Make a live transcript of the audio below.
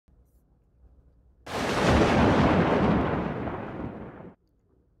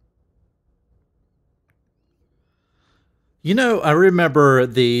You know, I remember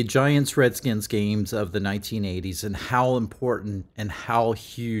the Giants Redskins games of the 1980s and how important and how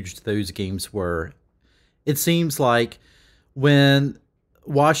huge those games were. It seems like when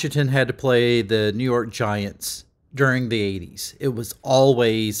Washington had to play the New York Giants during the 80s, it was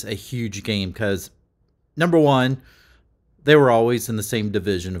always a huge game because, number one, they were always in the same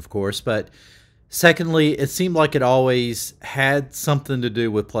division, of course, but secondly, it seemed like it always had something to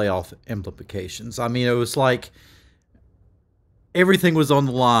do with playoff implications. I mean, it was like everything was on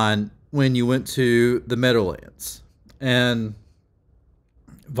the line when you went to the Meadowlands, and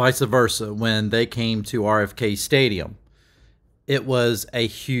vice versa when they came to RFK Stadium. It was a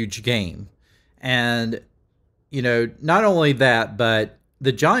huge game. And, not only that, but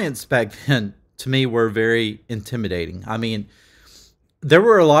the Giants back then, to me, were very intimidating. I mean, there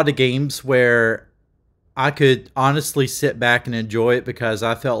were a lot of games where I could honestly sit back and enjoy it because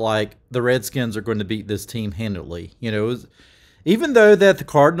I felt like the Redskins are going to beat this team handily. Even though that the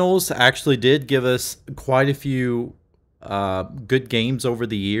Cardinals actually did give us quite a few good games over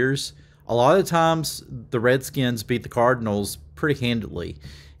the years, a lot of times the Redskins beat the Cardinals pretty handily.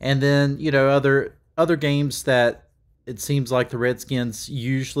 And then, other games that it seems like the Redskins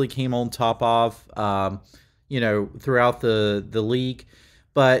usually came on top of, throughout the league.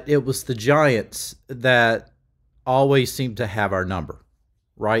 But it was the Giants that always seemed to have our number,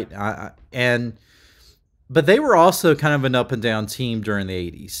 right? But they were also kind of an up and down team during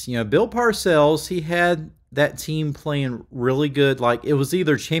the 80s. Bill Parcells, he had that team playing really good. Like it was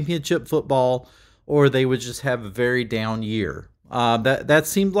either championship football or they would just have a very down year. That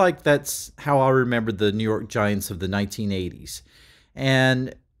seemed like that's how I remember the New York Giants of the 1980s.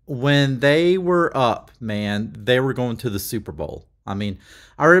 And when they were up, man, they were going to the Super Bowl. I mean,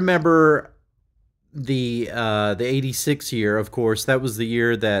 I remember the '86 year. Of course, that was the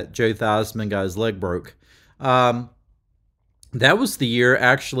year that Joe Theismann got his leg broke. Um, that was the year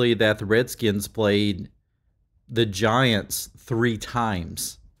actually that the Redskins played the Giants three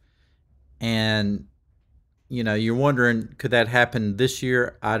times, and you're wondering, could that happen this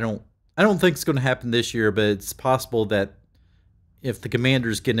year? I don't think it's going to happen this year, but it's possible that if the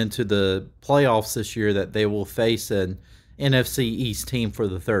Commanders get into the playoffs this year, that they will face an NFC East team for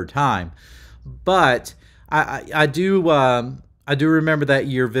the third time. But I do remember that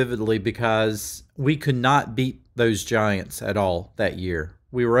year vividly because we could not beat those Giants at all that year.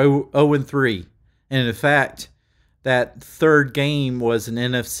 We were 0 and 3, and in fact, that third game was an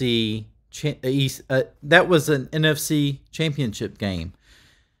that was an NFC championship game.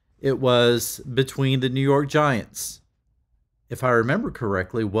 It was between the New York Giants, if I remember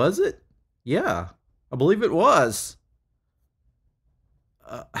correctly. Was it? Yeah, I believe it was.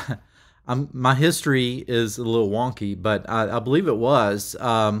 Uh, my history is a little wonky, but I believe it was.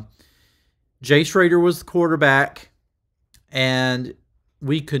 Jay Schrader was the quarterback, and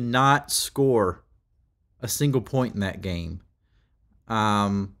we could not score a single point in that game.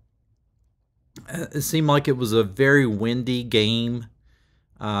 Um, it seemed like it was a very windy game,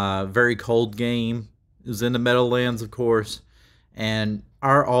 very cold game. It was in the Meadowlands, of course, and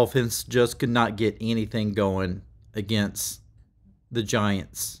our offense just could not get anything going against the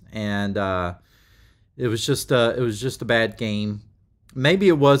Giants, and it was just a bad game. Maybe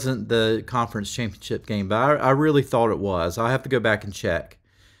it wasn't the conference championship game, but I really thought it was. I'll have to go back and check.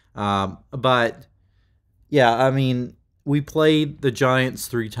 But yeah, I mean, we played the Giants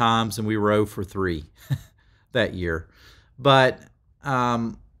three times and we were 0 for 3 that year. But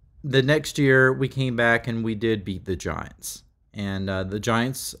the next year we came back and we did beat the Giants. And the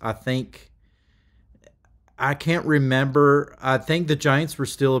Giants, I can't remember. I think the Giants were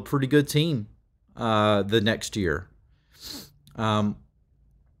still a pretty good team the next year. Um,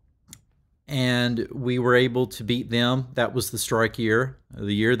 and we were able to beat them. That was the strike year,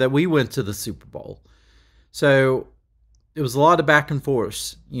 the year that we went to the Super Bowl. So it was a lot of back and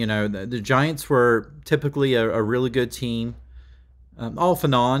forth. The Giants were typically a really good team, off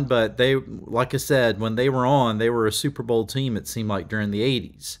and on, but they, like I said, when they were on, they were a Super Bowl team, it seemed like, during the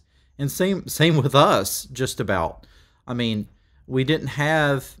 80s. And same with us, just about. I mean, we didn't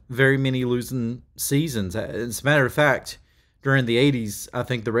have very many losing seasons. As a matter of fact, during the 80s, I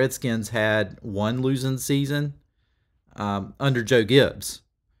think the Redskins had one losing season under Joe Gibbs.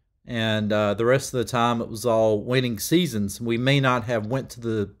 And the rest of the time, it was all winning seasons. We may not have went to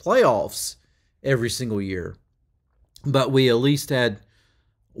the playoffs every single year, but we at least had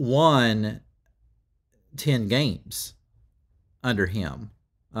won 10 games under him,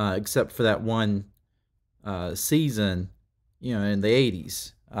 except for that one season, in the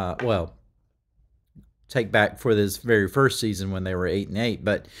 80s. Well, take back for this very first season when they were 8-8.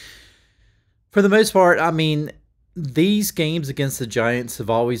 But for the most part, I mean, these games against the Giants have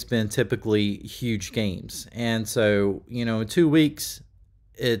always been typically huge games. And so, in 2 weeks,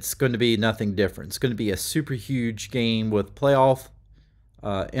 it's going to be nothing different. It's going to be a super huge game with playoff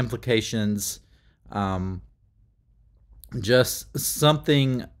implications. Just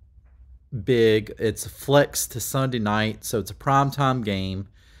something big. It's flexed to Sunday night, so it's a primetime game,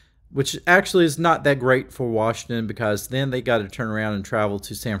 which actually is not that great for Washington because then they got to turn around and travel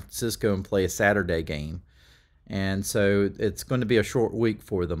to San Francisco and play a Saturday game. And so it's going to be a short week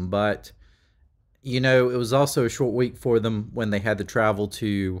for them. But, it was also a short week for them when they had to travel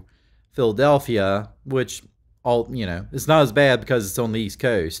to Philadelphia, which it's not as bad because it's on the East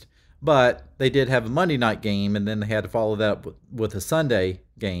Coast. But they did have a Monday night game, and then they had to follow that up with a Sunday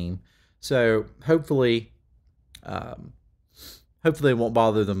game. So hopefully it won't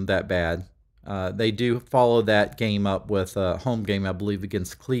bother them that bad. They do follow that game up with a home game, I believe,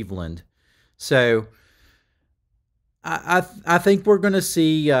 against Cleveland. So I think we're going to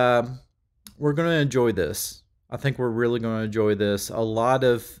see, we're going to enjoy this. I think we're really going to enjoy this. A lot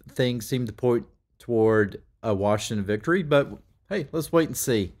of things seem to point toward a Washington victory, but hey, let's wait and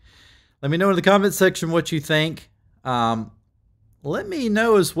see. Let me know in the comment section what you think. Let me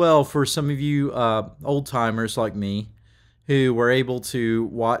know as well for some of you old timers like me who were able to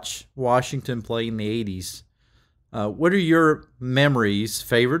watch Washington play in the 80s. What are your memories,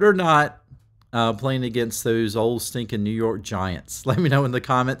 favorite or not, playing against those old stinking New York Giants? Let me know in the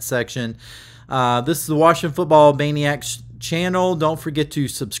comment section. This is the Washington Football Maniacs channel. Don't forget to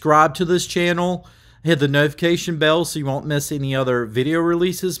subscribe to this channel. Hit the notification bell so you won't miss any other video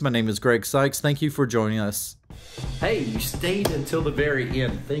releases. My name is Greg Sykes. Thank you for joining us. Hey, you stayed until the very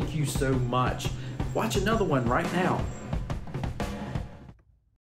end. Thank you so much. Watch another one right now.